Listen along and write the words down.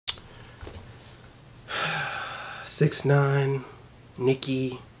6ix9ine,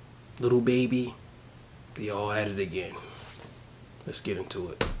 Nicki, Little Baby, they all at it again. Let's get into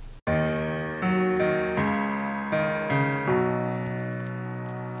it.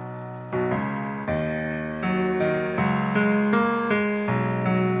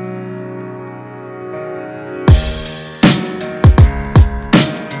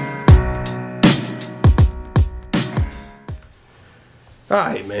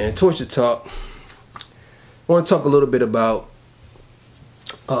 Alright, man, towards the talk. I want to talk a little bit about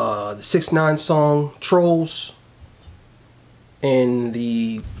the 6ix9ine song Trolls and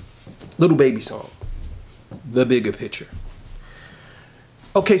the Little Baby song The Bigger Picture.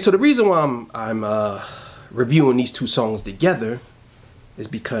 Okay, so the reason why I'm reviewing these two songs together is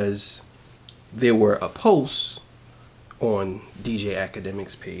because there were a post on DJ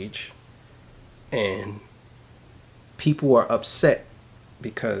Academic's page and people are upset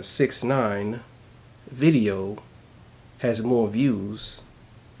because 6ix9ine video has more views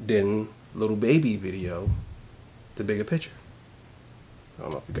than Little Baby video, The Bigger Picture. I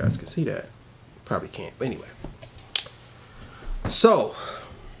don't know if you guys can see that. Probably can't, but anyway. So,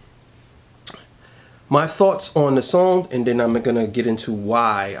 my thoughts on the song, and then I'm gonna get into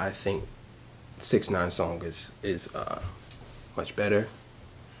why I think 6ix9ine song is much better.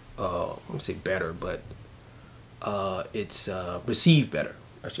 I wouldn't say better, but it's received better,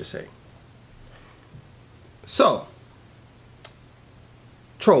 I should say. So,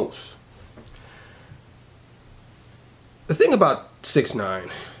 Trolls. The thing about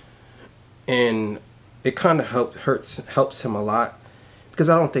 6ix9ine, and it kind of helps him a lot, because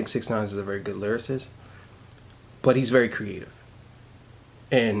I don't think 6ix9ine is a very good lyricist, but he's very creative.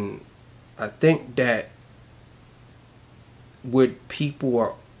 And I think that what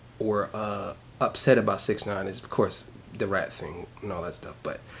people were upset about 6ix9ine is, of course, the rap thing and all that stuff,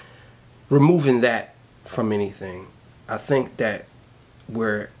 but removing that from anything, I think that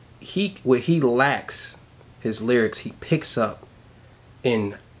where he lacks his lyrics, he picks up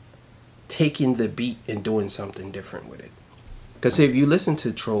in taking the beat and doing something different with it. Because if you listen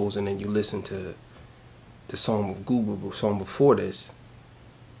to Trolls and then you listen to the song Google song before this,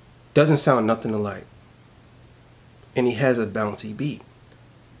 doesn't sound nothing alike, and he has a bouncy beat.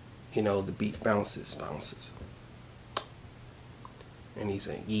 You know, the beat bounces. And he's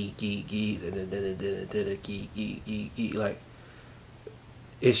saying gee gee gee gee gee gee, like,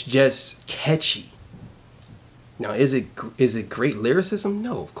 it's just catchy. Now, is it great lyricism?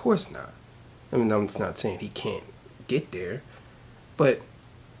 No, of course not. I mean, I'm not saying he can't get there, but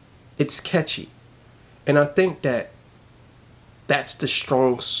it's catchy. And I think that that's the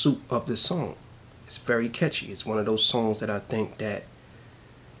strong suit of the song. It's very catchy. It's one of those songs that I think that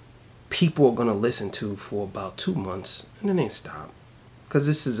people are gonna listen to for about 2 months and then they stop. Because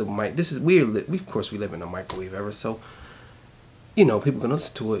we of course we live in a microwave era, so you know, people gonna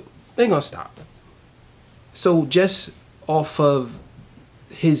listen to it, they're gonna stop. So just off of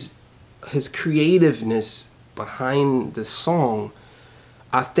his creativeness behind the song,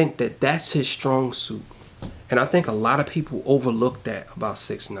 I think that that's his strong suit. And I think a lot of people overlook that about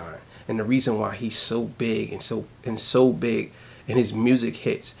 6ix9ine, and the reason why he's so big and so big and his music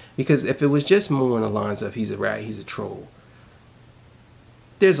hits. Because if it was just more on the lines of he's a rat, he's a troll,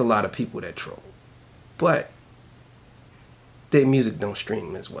 there's a lot of people that troll, but their music don't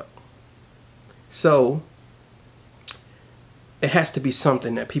stream as well. So it has to be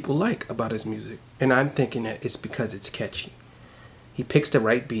something that people like about his music, and I'm thinking that it's because it's catchy. He picks the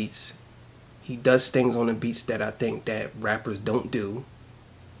right beats. He does things on the beats that I think that rappers don't do,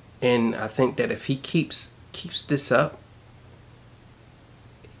 and I think that if he keeps this up,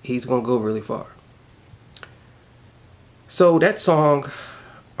 he's gonna go really far. So that song,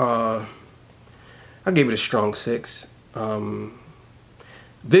 I gave it a strong 6.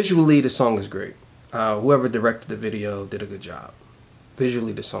 Visually, the song is great. Whoever directed the video did a good job.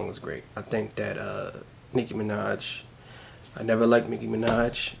 Visually, the song is great. I think that Nicki Minaj, I never liked Nicki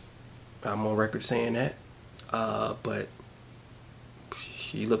Minaj. I'm on record saying that. But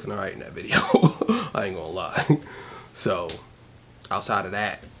she looking alright in that video. I ain't gonna lie. So, outside of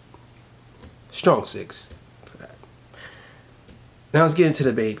that, strong 6 for that. Now let's get into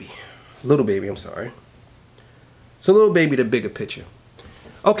the baby. Little Baby, I'm sorry. So Little Baby, The Bigger Picture.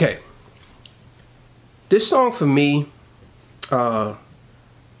 Okay. This song for me, I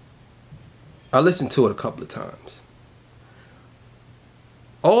listened to it a couple of times.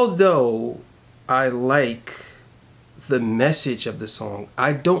 Although I like the message of the song,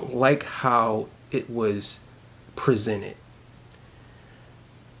 I don't like how it was presented.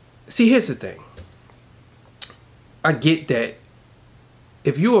 See, here's the thing. I get that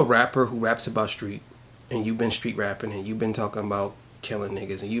if you're a rapper who raps about street and you've been street rapping and you've been talking about killing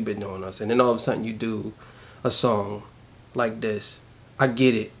niggas and you've been doing this, and then all of a sudden you do a song like this, I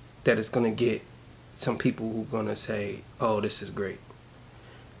get it that it's gonna get some people who are gonna say, oh, this is great.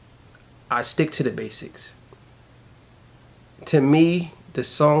 I stick to the basics. To me, the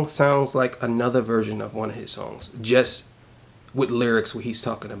song sounds like another version of one of his songs, just with lyrics where he's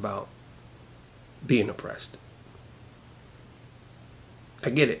talking about being oppressed. I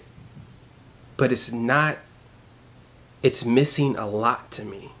get it. But it's missing a lot to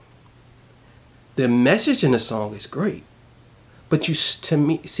me. The message in the song is great. But here's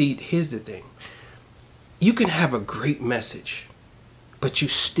the thing. You can have a great message, but you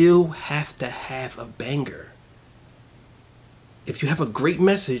still have to have a banger. If you have a great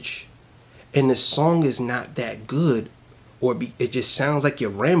message and the song is not that good, or it just sounds like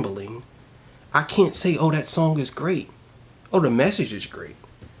you're rambling, I can't say, oh, that song is great. Oh, the message is great.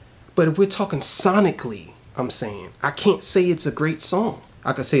 But if we're talking sonically, I'm saying, I can't say it's a great song.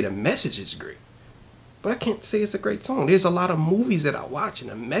 I can say the message is great, but I can't say it's a great song. There's a lot of movies that I watch and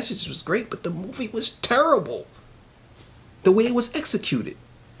the message was great, but the movie was terrible. The way it was executed.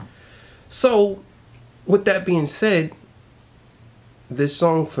 So, with that being said, this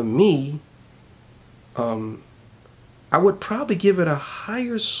song for me, I would probably give it a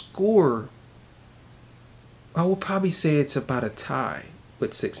higher score. I would probably say it's about a tie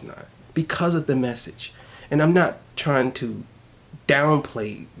with 6ix9ine because of the message. And I'm not trying to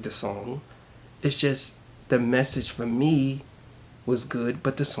downplay the song. It's just the message for me was good,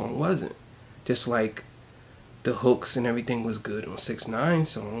 but the song wasn't. Just like the hooks and everything was good on 6ix9ine's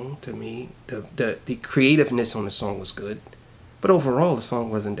song. To me, the creativeness on the song was good, but overall the song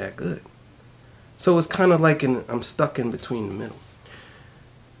wasn't that good. So it's kind of like I'm stuck in between the middle.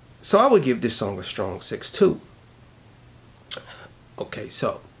 So I would give this song a strong 6 too. Okay,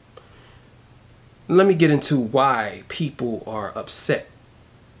 so let me get into why people are upset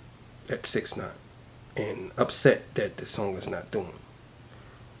at 6ix9ine and upset that the song is not doing.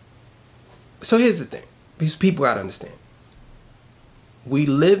 So here's the thing. These people gotta understand. We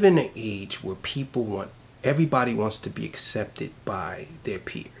live in an age where everybody wants to be accepted by their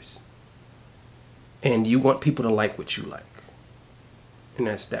peers. And you want people to like what you like. And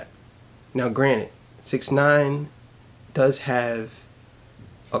that's that. Now granted, 6ix9ine does have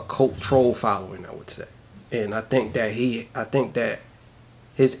a cult troll following, I would say. And I think that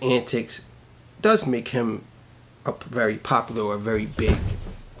his antics does make him a very popular or a very big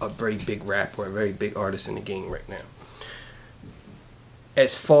rapper or a very big artist in the game right now.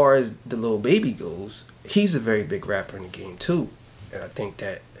 As far as the Lil Baby goes, he's a very big rapper in the game too. And I think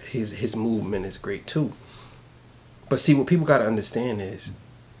that his movement is great too. But see, what people got to understand is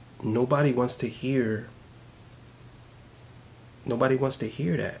nobody wants to hear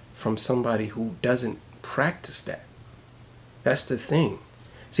that from somebody who doesn't practice that. That's the thing.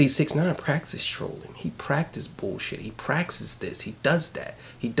 See, 6ix9ine practiced trolling. He practiced bullshit. He practiced this. He does that.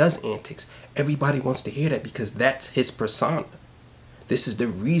 He does antics. Everybody wants to hear that because that's his persona. This is the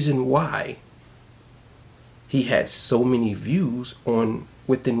reason why he had so many views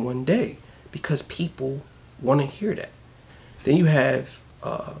within one day, because people want to hear that. Then you have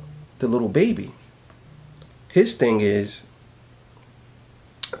the Lil Baby. His thing is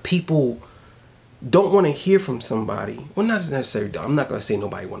people don't want to hear from somebody. Well, not necessarily. I'm not going to say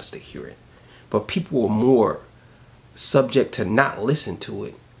nobody wants to hear it, but people are more subject to not listen to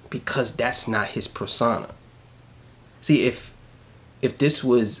it because that's not his persona. See, if this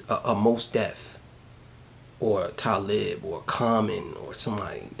was a Mos Def or Talib or Common or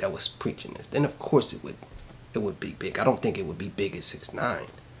somebody that was preaching this, then of course it would be big. I don't think it would be big as 6ix9ine,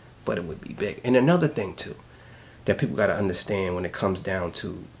 but it would be big. And another thing too that people got to understand when it comes down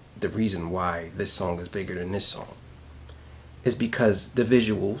to the reason why this song is bigger than this song is because the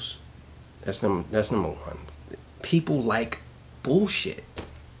visuals. That's number one. People like bullshit.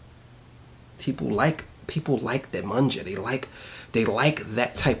 People like that manja. They like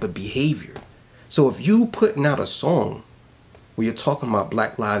that type of behavior. So if you putting out a song where you're talking about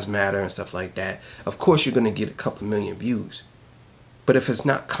Black Lives Matter and stuff like that, of course you're gonna get a couple million views. But if it's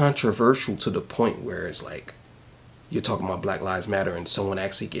not controversial to the point where it's like you're talking about Black Lives Matter and someone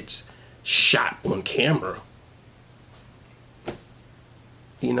actually gets shot on camera,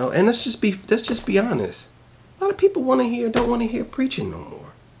 you know, and let's just be honest. A lot of people don't want to hear preaching no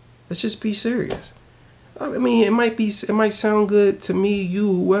more. Let's just be serious. I mean, it might sound good to me,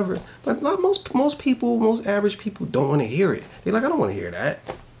 you, whoever, but most people, most average people don't want to hear it. They're like, I don't want to hear that.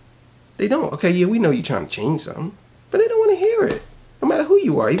 They don't. Okay, yeah, we know you're trying to change something, but they don't want to hear it. No matter who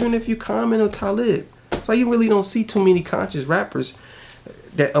you are, even if you Common or Talib. So you really don't see too many conscious rappers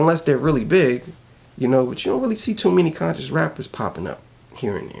that, unless they're really big, you know, but you don't really see too many conscious rappers popping up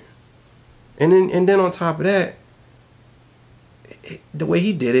here and there. And then on top of that, the way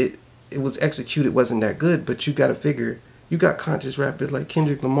he did it, it was executed wasn't that good. But you got to figure, you got conscious rappers like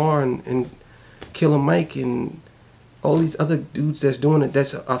Kendrick Lamar and Killer Mike and all these other dudes that's doing it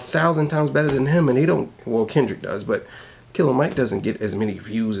that's 1,000 times better than him, and they don't. Well, Kendrick does, but Killer Mike doesn't get as many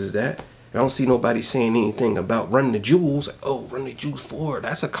views as that. I don't see nobody saying anything about Run the Jewels. Like, oh, Run the Jewels 4,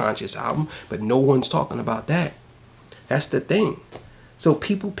 that's a conscious album, but no one's talking about that. That's the thing. So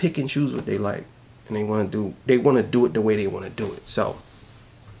people pick and choose what they like, and they want to do it the way they want to do it. So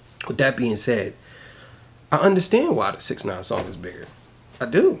with that being said, I understand why the 6ix9ine song is bigger. I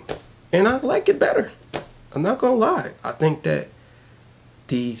do, and I like it better. I'm not gonna lie. I think that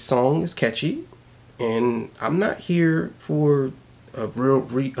the song is catchy, and I'm not here for a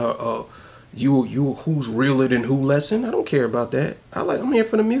you who's realer than who lesson. I don't care about that. I'm here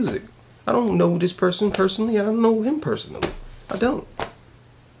for the music. I don't know this person personally. I don't know him personally. I don't.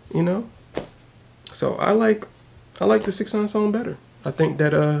 You know. So I like the 6ix9ine song better. I think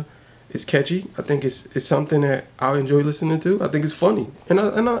that it's catchy. I think it's something that I enjoy listening to. I think it's funny,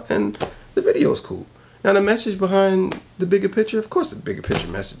 and the video's cool. Now, the message behind the bigger picture, of course, the bigger picture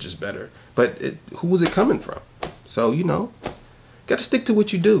message is better. But who is it coming from? So, you know, got to stick to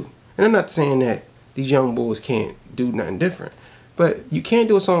what you do. And I'm not saying that these young boys can't do nothing different. But you can't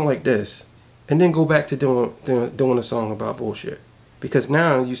do a song like this and then go back to doing a song about bullshit. Because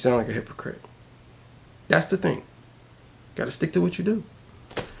now you sound like a hypocrite. That's the thing. Got to stick to what you do.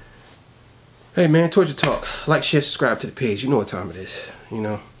 Hey, man, Torture Talk. Like, share, subscribe to the page. You know what time it is, you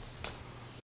know.